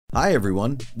Hi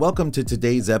everyone, welcome to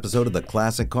today's episode of the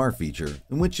Classic Car feature,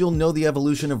 in which you'll know the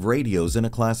evolution of radios in a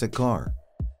classic car.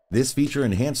 This feature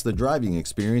enhanced the driving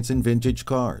experience in vintage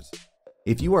cars.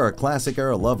 If you are a classic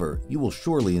era lover, you will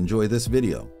surely enjoy this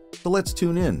video. So let's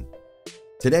tune in.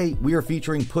 Today, we are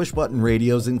featuring push-button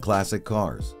radios in classic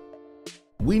cars.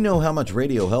 We know how much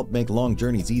radio helped make long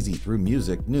journeys easy through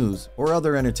music, news, or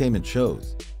other entertainment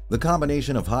shows. The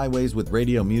combination of highways with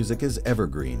radio music is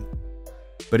evergreen.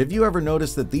 But have you ever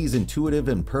noticed that these intuitive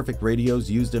and perfect radios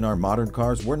used in our modern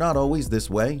cars were not always this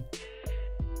way?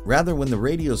 Rather, when the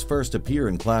radios first appear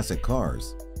in classic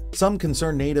cars, some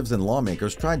concerned natives and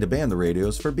lawmakers tried to ban the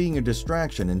radios for being a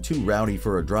distraction and too rowdy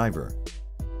for a driver.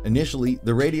 Initially,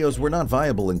 the radios were not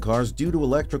viable in cars due to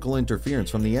electrical interference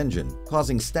from the engine,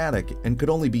 causing static and could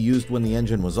only be used when the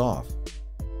engine was off.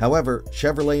 However,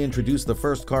 Chevrolet introduced the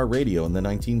first car radio in the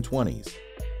 1920s.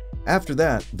 After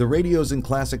that, the radios in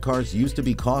classic cars used to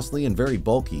be costly and very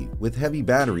bulky, with heavy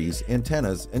batteries,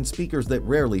 antennas, and speakers that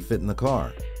rarely fit in the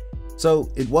car.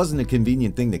 So, it wasn't a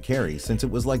convenient thing to carry, since it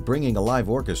was like bringing a live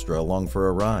orchestra along for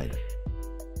a ride.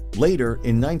 Later,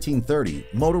 in 1930,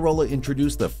 Motorola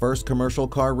introduced the first commercial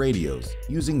car radios,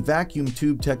 using vacuum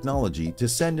tube technology to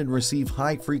send and receive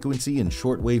high-frequency and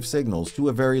shortwave signals to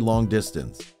a very long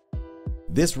distance.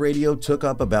 This radio took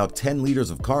up about 10 liters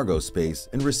of cargo space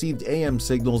and received AM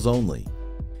signals only.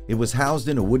 It was housed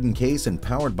in a wooden case and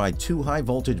powered by two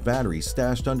high-voltage batteries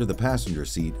stashed under the passenger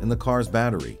seat in the car's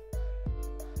battery.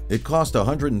 It cost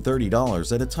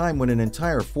 $130 at a time when an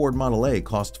entire Ford Model A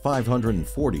cost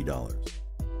 $540.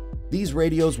 These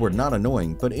radios were not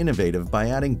annoying but innovative by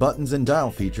adding buttons and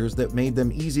dial features that made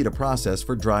them easy to process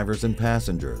for drivers and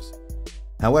passengers.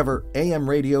 However, AM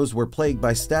radios were plagued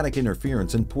by static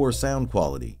interference and poor sound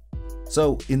quality.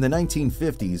 So, in the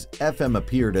 1950s, FM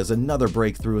appeared as another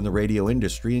breakthrough in the radio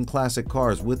industry in classic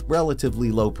cars with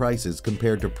relatively low prices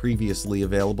compared to previously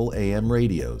available AM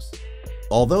radios.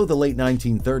 Although the late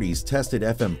 1930s tested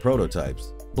FM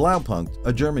prototypes, Blaupunkt,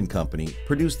 a German company,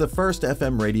 produced the first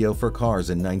FM radio for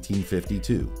cars in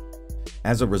 1952.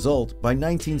 As a result, by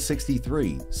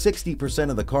 1963, 60%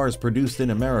 of the cars produced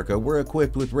in America were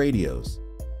equipped with radios.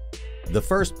 The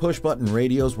first push-button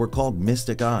radios were called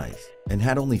Mystic Eyes and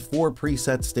had only 4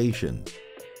 preset stations.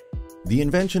 The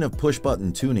invention of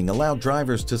push-button tuning allowed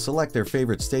drivers to select their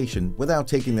favorite station without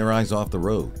taking their eyes off the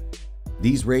road.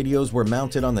 These radios were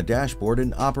mounted on the dashboard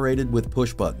and operated with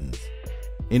push buttons.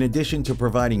 In addition to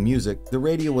providing music, the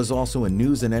radio was also a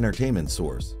news and entertainment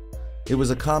source. It was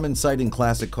a common sight in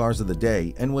classic cars of the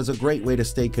day and was a great way to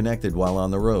stay connected while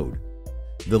on the road.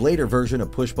 The later version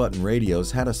of push-button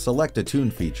radios had a select a tune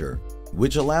feature,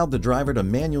 which allowed the driver to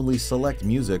manually select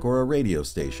music or a radio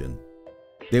station.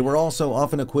 They were also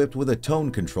often equipped with a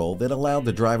tone control that allowed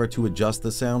the driver to adjust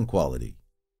the sound quality.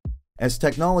 As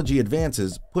technology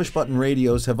advances, push-button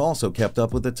radios have also kept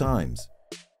up with the times.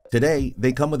 Today,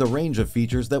 they come with a range of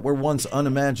features that were once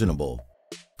unimaginable.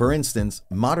 For instance,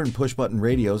 modern push-button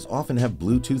radios often have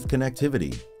Bluetooth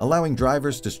connectivity, allowing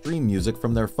drivers to stream music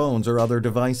from their phones or other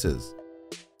devices.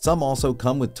 Some also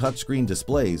come with touchscreen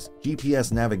displays,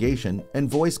 GPS navigation, and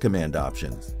voice command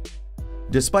options.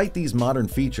 Despite these modern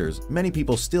features, many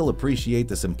people still appreciate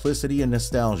the simplicity and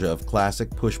nostalgia of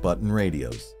classic push-button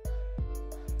radios.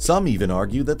 Some even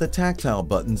argue that the tactile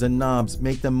buttons and knobs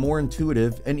make them more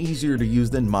intuitive and easier to use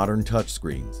than modern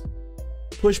touchscreens.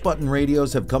 Push-button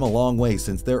radios have come a long way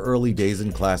since their early days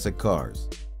in classic cars.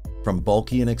 From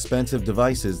bulky and expensive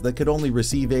devices that could only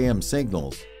receive AM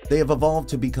signals, they have evolved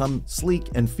to become sleek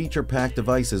and feature-packed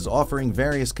devices offering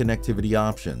various connectivity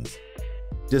options.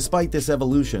 Despite this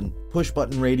evolution,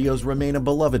 push-button radios remain a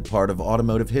beloved part of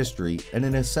automotive history and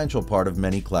an essential part of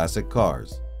many classic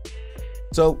cars.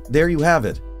 So, there you have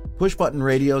it. Push-button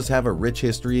radios have a rich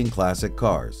history in classic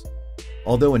cars.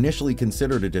 Although initially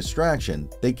considered a distraction,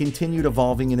 they continued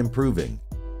evolving and improving.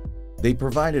 They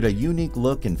provided a unique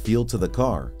look and feel to the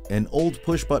car, and old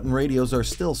push-button radios are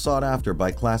still sought after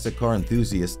by classic car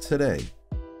enthusiasts today.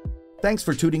 Thanks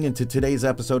for tuning into today's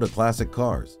episode of Classic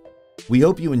Cars. We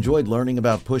hope you enjoyed learning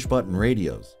about push-button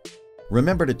radios.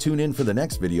 Remember to tune in for the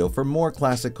next video for more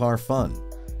classic car fun.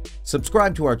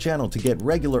 Subscribe to our channel to get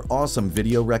regular awesome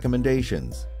video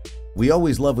recommendations. We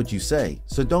always love what you say,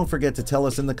 so don't forget to tell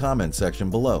us in the comments section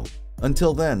below.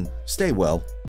 Until then, stay well.